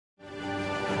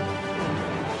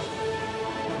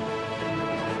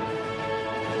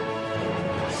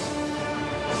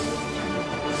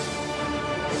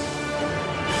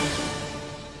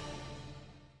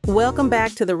Welcome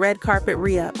back to the Red Carpet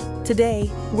Re-Up. Today,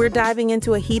 we're diving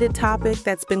into a heated topic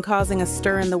that's been causing a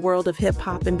stir in the world of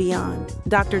hip-hop and beyond.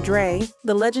 Dr. Dre,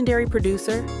 the legendary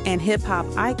producer and hip-hop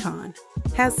icon,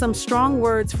 has some strong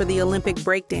words for the Olympic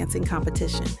breakdancing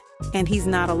competition. And he's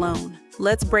not alone.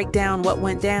 Let's break down what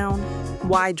went down,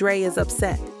 why Dre is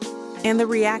upset, and the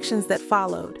reactions that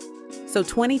followed. So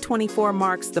 2024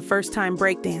 marks the first time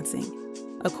breakdancing,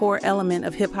 a core element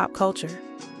of hip-hop culture,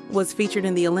 was featured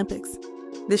in the Olympics.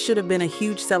 This should have been a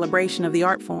huge celebration of the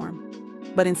art form,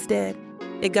 but instead,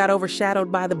 it got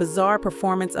overshadowed by the bizarre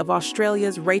performance of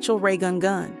Australia's Rachael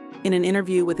Raygun. In an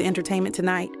interview with Entertainment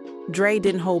Tonight, Dre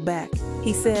didn't hold back.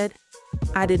 He said,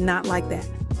 "I did not like that.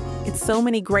 It's so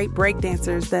many great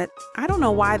breakdancers that I don't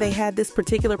know why they had this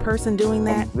particular person doing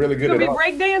that." Really good Could at be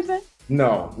breakdancing?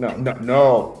 No.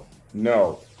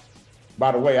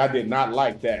 By the way, I did not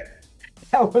like that.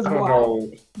 That was I don't wild.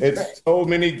 know. It's so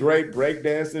many great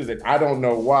breakdancers, and I don't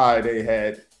know why they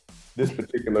had this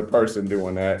particular person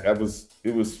doing that. It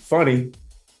was funny.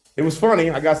 It was funny.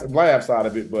 I got some laughs out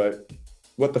of it, but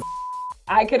what the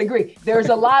I could agree. There's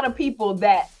a lot of people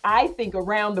that I think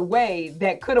around the way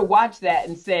that could have watched that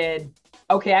and said,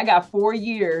 okay, I got 4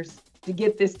 years to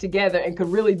get this together and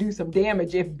could really do some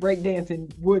damage if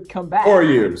breakdancing would come back. 4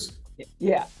 years.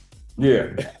 Yeah.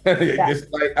 Yeah.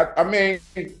 It's like, I mean,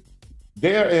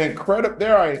 there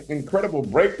are incredible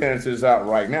breakdancers out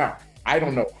right now. I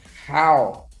don't know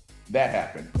how that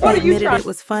happened. What are He you admitted trying- it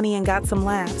was funny and got some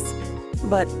laughs.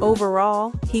 But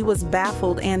overall, he was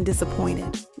baffled and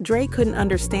disappointed. Dre couldn't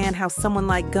understand how someone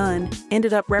like Gunn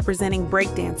ended up representing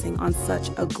breakdancing on such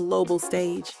a global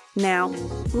stage. Now,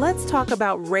 let's talk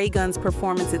about Raygun's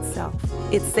performance itself.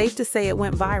 It's safe to say it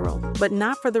went viral, but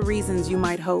not for the reasons you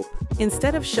might hope.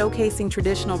 Instead of showcasing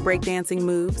traditional breakdancing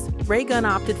moves, Raygun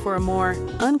opted for a more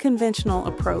unconventional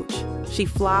approach. She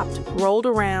flopped, rolled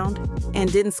around,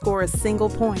 and didn't score a single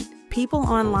point. People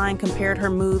online compared her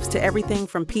moves to everything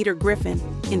from Peter Griffin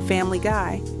in Family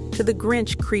Guy to the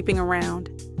Grinch creeping around.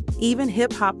 Even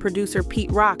hip-hop producer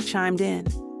Pete Rock chimed in,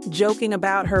 joking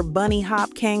about her bunny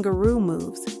hop kangaroo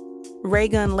moves.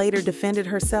 Raygun later defended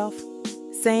herself,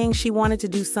 saying she wanted to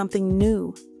do something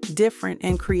new, different,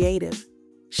 and creative.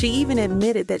 She even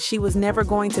admitted that she was never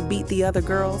going to beat the other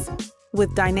girls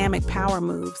with dynamic power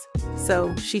moves,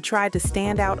 so she tried to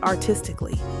stand out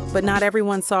artistically. But not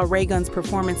everyone saw Raygun's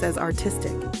performance as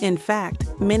artistic. In fact,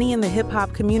 many in the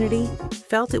hip-hop community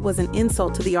felt it was an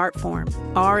insult to the art form.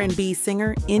 R&B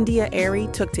singer India Arie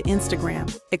took to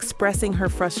Instagram, expressing her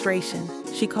frustration.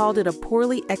 She called it a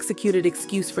poorly executed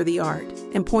excuse for the art,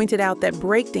 and pointed out that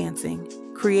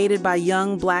breakdancing, created by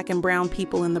young Black and brown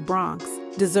people in the Bronx,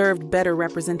 deserved better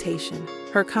representation.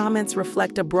 Her comments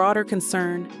reflect a broader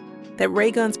concern that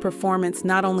Raygun's performance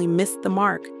not only missed the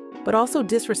mark, but also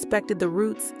disrespected the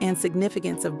roots and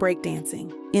significance of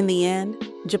breakdancing. In the end,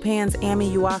 Japan's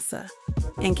Ami Yuasa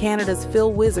and Canada's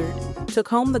Phil Wizard took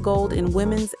home the gold in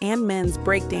women's and men's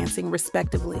breakdancing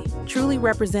respectively, truly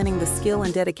representing the skill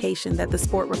and dedication that the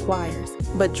sport requires.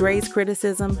 But Dre's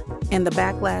criticism and the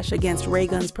backlash against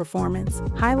Raygun's performance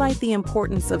highlight the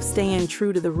importance of staying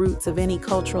true to the roots of any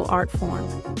cultural art form,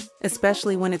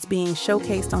 especially when it's being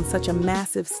showcased on such a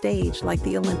massive stage like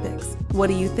the Olympics. What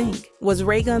do you think? Was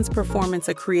Raygun's performance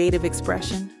a creative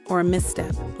expression or a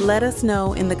misstep? Let us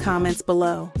know in the comments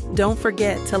below. Don't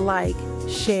forget to like,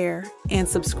 share, and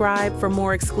subscribe for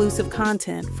more exclusive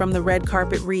content from the Red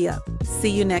Carpet Re-Up. See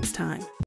you next time.